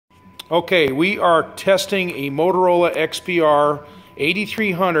Okay, we are testing a Motorola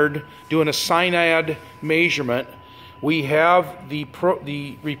XPR8300 doing a SINAD measurement. We have the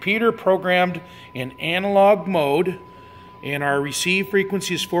repeater programmed in analog mode, and our receive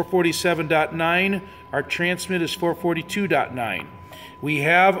frequency is 447.9, our transmit is 442.9. We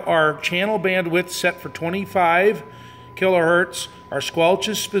have our channel bandwidth set for 25 kilohertz. Our squelch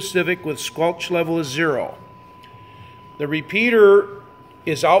is specific with squelch level is 0. The repeater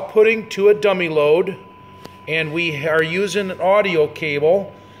is outputting to a dummy load, and we are using an audio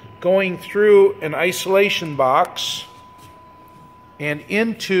cable going through an isolation box and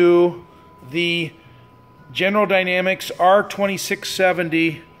into the General Dynamics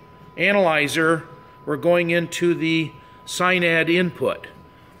R2670 analyzer. We're going into the SINAD input.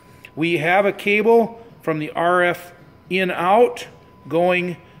 We have a cable from the RF in out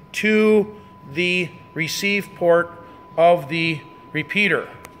going to the receive port of the repeater.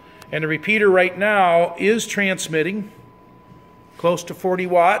 And the repeater right now is transmitting close to 40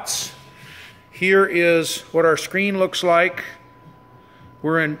 watts. Here is what our screen looks like.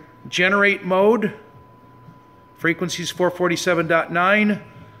 We're in generate mode. Frequency is 447.9.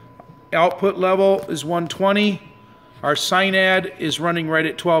 Output level is 120. Our SINAD is running right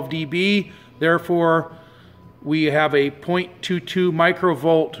at 12 dB. Therefore, we have a 0.22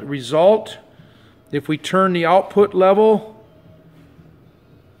 microvolt result. If we turn the output level,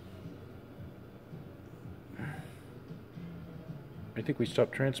 I think we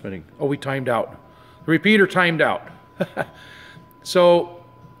stopped transmitting. Oh, we timed out. The repeater timed out. So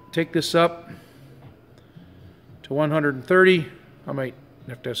take this up to 130. I might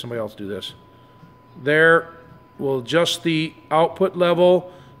have to have somebody else do this. There, we'll adjust the output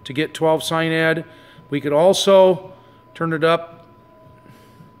level to get 12 SINAD. We could also turn it up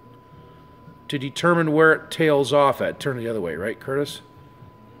to determine where it tails off at. Turn it the other way, right, Curtis?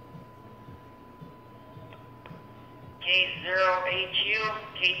 K0HU,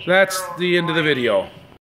 K0. That's the end of the video.